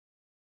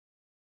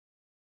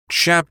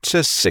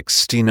Chapter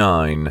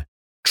 69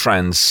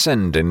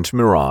 Transcendent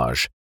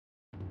Mirage.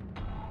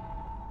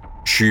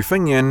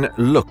 Fengnian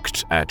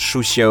looked at Shu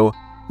Xiu,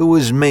 who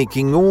was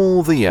making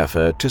all the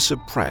effort to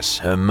suppress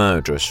her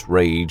murderous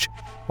rage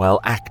while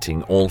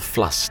acting all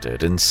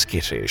flustered and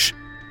skittish.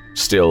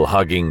 Still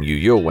hugging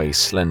Yu Youwei's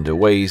slender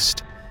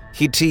waist,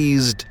 he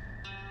teased,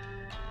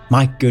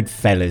 "My good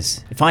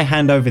fellas, if I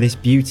hand over this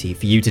beauty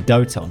for you to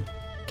dote on,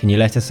 can you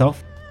let us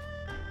off?"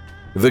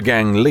 The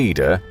gang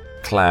leader,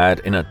 clad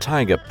in a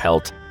tiger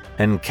pelt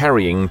and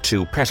carrying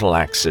two petal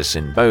axes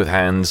in both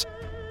hands,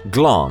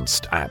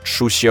 glanced at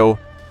Shu Xiu.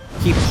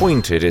 He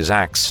pointed his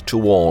axe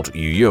toward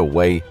Yu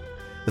Youwei,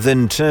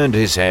 then turned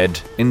his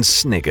head and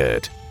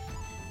sniggered.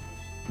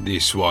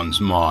 "This one's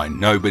mine.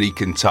 Nobody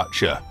can touch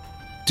her.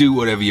 Do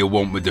whatever you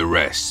want with the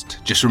rest.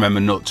 Just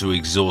remember not to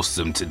exhaust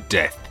them to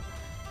death.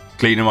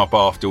 Clean them up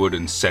afterward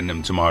and send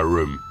them to my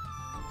room."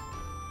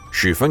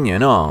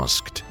 Fengnian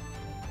asked,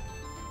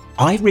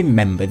 "I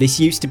remember this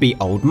used to be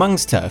old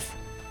Mung's turf.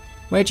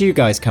 Where do you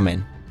guys come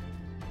in?"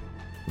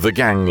 The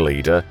gang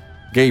leader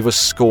gave a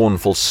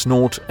scornful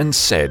snort and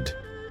said,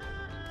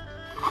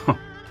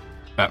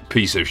 "That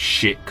piece of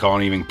shit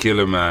can't even kill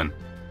a man.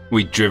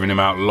 We'd driven him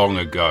out long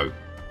ago.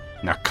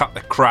 Now cut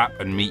the crap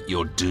and meet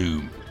your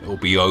doom. It'll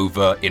be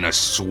over in a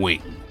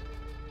swing."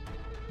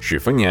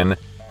 Fengnian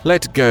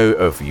let go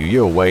of Yu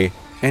Youwei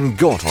and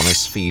got on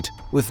his feet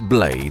with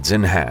blades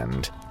in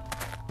hand.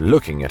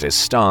 Looking at his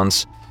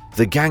stance,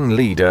 the gang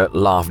leader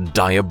laughed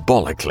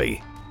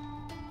diabolically.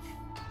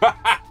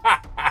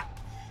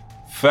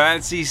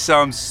 "Fancy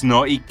some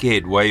snotty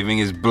kid waving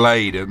his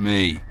blade at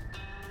me."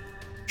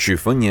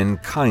 Fengnian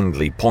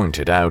kindly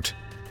pointed out,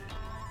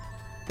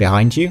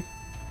 "Behind you?"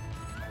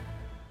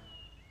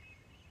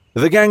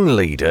 The gang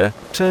leader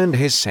turned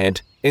his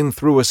head and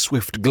threw a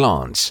swift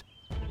glance.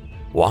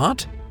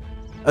 What?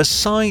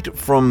 Aside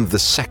from the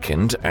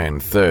second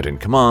and third in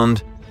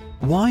command,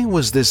 why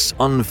was this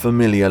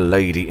unfamiliar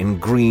lady in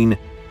green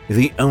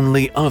the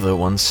only other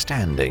one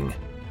standing?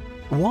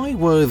 Why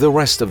were the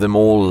rest of them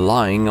all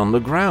lying on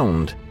the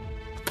ground?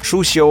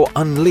 Shu Xiu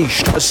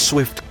unleashed a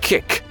swift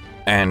kick,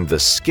 and the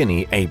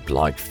skinny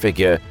ape-like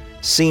figure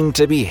seemed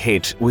to be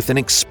hit with an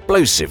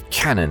explosive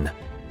cannon.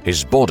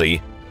 His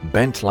body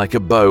bent like a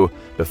bow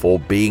before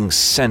being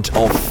sent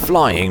off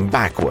flying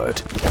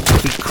backward.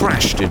 He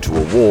crashed into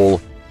a wall,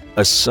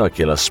 a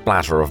circular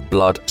splatter of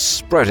blood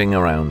spreading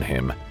around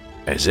him,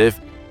 as if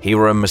he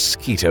were a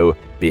mosquito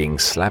being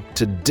slapped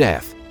to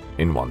death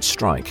in one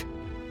strike.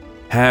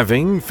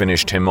 Having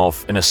finished him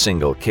off in a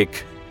single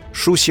kick,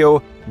 Shu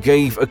Xiu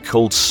gave a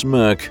cold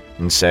smirk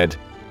and said,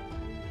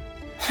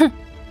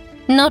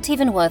 "Not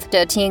even worth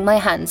dirtying my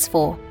hands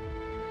for."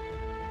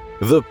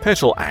 The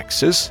petal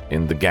axes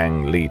in the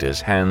gang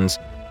leader's hands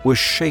were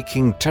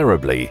shaking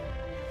terribly.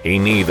 He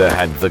neither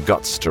had the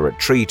guts to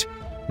retreat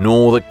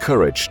nor the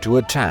courage to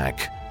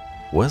attack.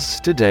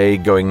 Was today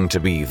going to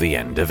be the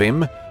end of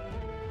him?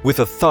 With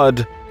a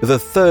thud, the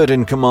third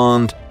in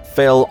command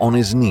fell on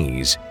his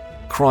knees,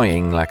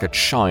 crying like a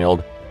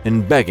child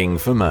and begging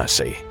for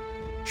mercy.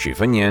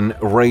 Fengnian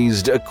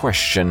raised a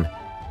question.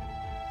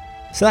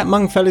 "So that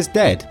Mung fella's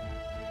dead?"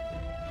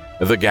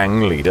 The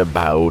gang leader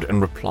bowed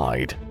and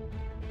replied,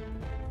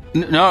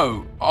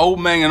 No, old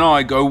Meng and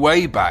I go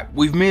way back.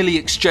 We've merely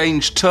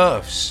exchanged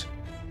turfs."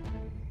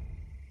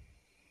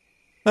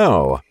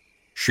 "Oh."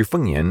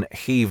 Fengnian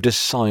heaved a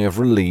sigh of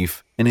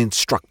relief and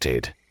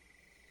instructed,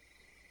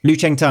 "Lu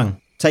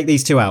Chengteng, take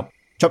these two out.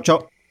 Chop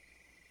chop.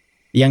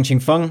 Yang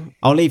Qingfeng,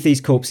 I'll leave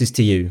these corpses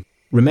to you.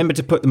 Remember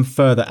to put them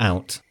further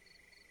out."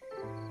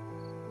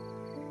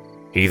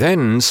 He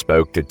then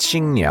spoke to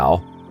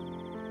Qingyao.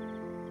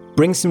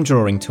 "Bring some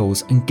drawing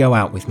tools and go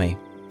out with me.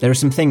 There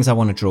are some things I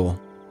want to draw.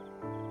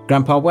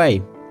 Grandpa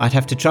Wei, I'd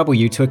have to trouble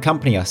you to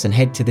accompany us and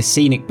head to the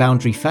scenic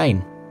boundary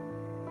fane."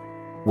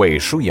 Wei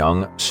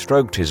Shuyang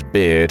stroked his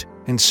beard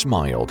and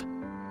smiled.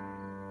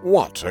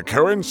 "What a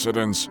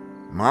coincidence!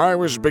 I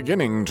was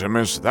beginning to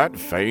miss that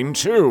fane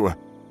too."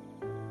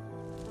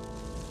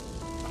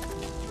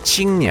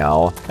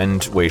 Qingyao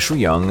and Wei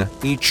Shuyang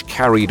each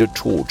carried a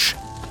torch,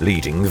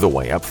 leading the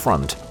way up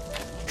front.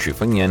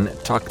 Fengnian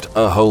tucked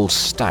a whole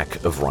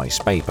stack of rice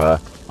paper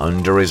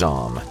under his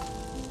arm.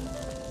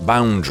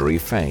 Boundary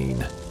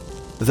Fane.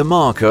 The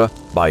marker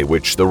by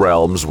which the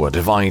realms were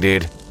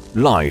divided,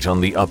 light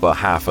on the upper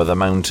half of the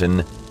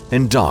mountain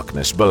and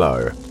darkness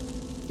below.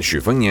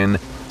 Fengnian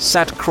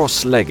sat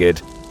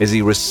cross-legged as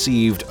he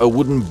received a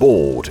wooden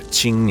board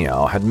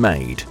Qingyao had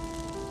made.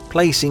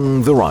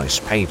 Placing the rice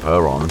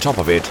paper on top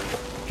of it,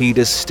 he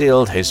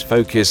distilled his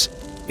focus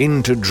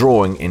into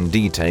drawing in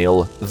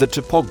detail the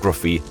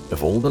topography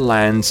of all the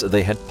lands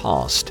they had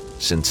passed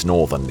since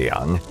northern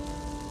Liang.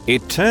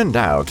 It turned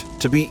out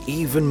to be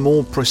even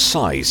more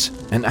precise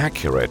and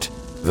accurate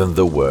than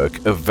the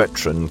work of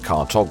veteran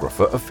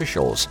cartographer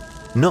officials,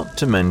 not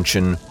to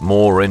mention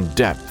more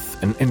in-depth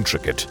and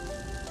intricate.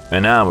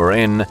 An hour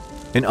in,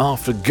 and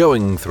after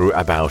going through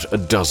about a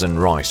dozen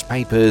rice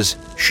papers,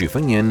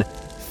 Fengnian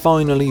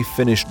finally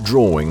finished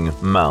drawing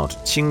Mount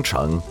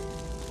Qingcheng.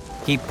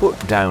 He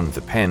put down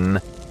the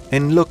pen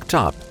and looked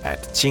up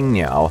at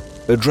Qingniao,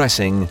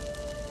 addressing,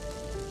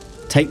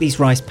 Take these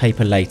rice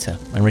paper later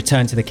and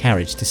return to the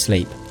carriage to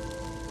sleep.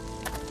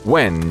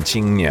 When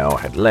Qingniao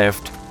had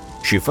left,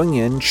 Shu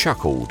Fengnian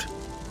chuckled.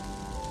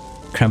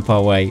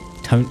 Grandpa Wei,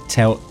 don't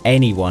tell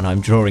anyone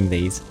I'm drawing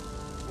these.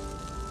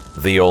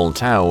 The old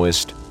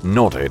Taoist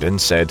nodded and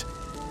said,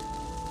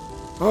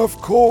 Of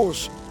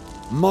course,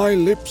 my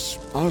lips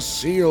are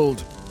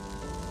sealed.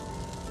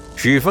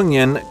 Shu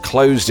Fengnian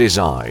closed his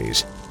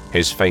eyes,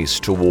 his face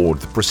toward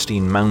the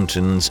pristine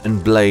mountains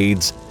and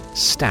blades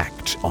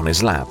stacked on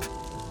his lap.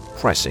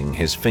 Pressing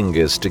his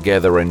fingers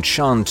together and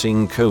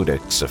chanting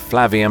Codex of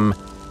Flavium,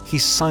 he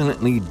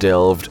silently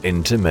delved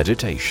into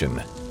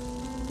meditation.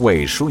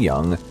 Wei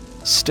Shuyang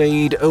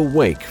stayed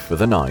awake for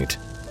the night,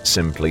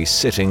 simply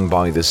sitting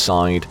by the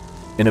side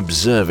and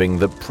observing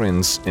the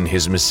prince in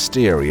his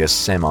mysterious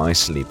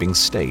semi-sleeping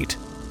state.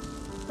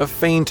 A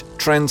faint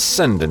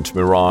transcendent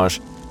mirage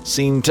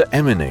seemed to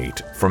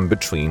emanate from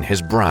between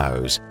his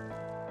brows.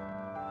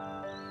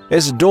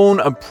 As dawn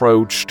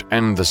approached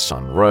and the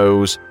sun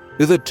rose,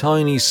 the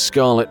tiny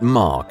scarlet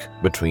mark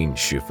between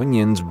Shu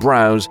Fengnian's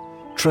brows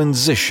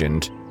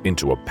transitioned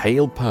into a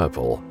pale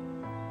purple.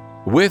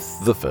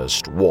 With the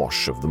first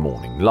wash of the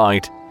morning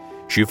light,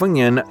 Shu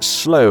Fengnian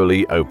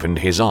slowly opened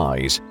his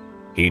eyes.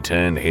 He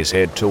turned his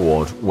head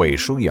toward Wei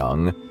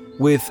Shuyang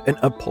with an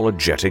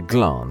apologetic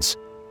glance.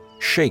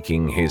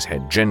 Shaking his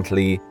head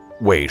gently,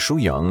 Wei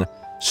Shuyang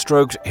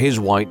stroked his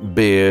white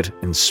beard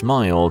and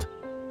smiled.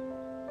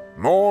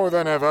 More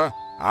than ever,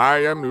 I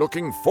am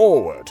looking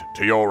forward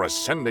to your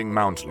ascending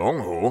Mount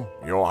Longhu,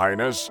 Your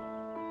Highness.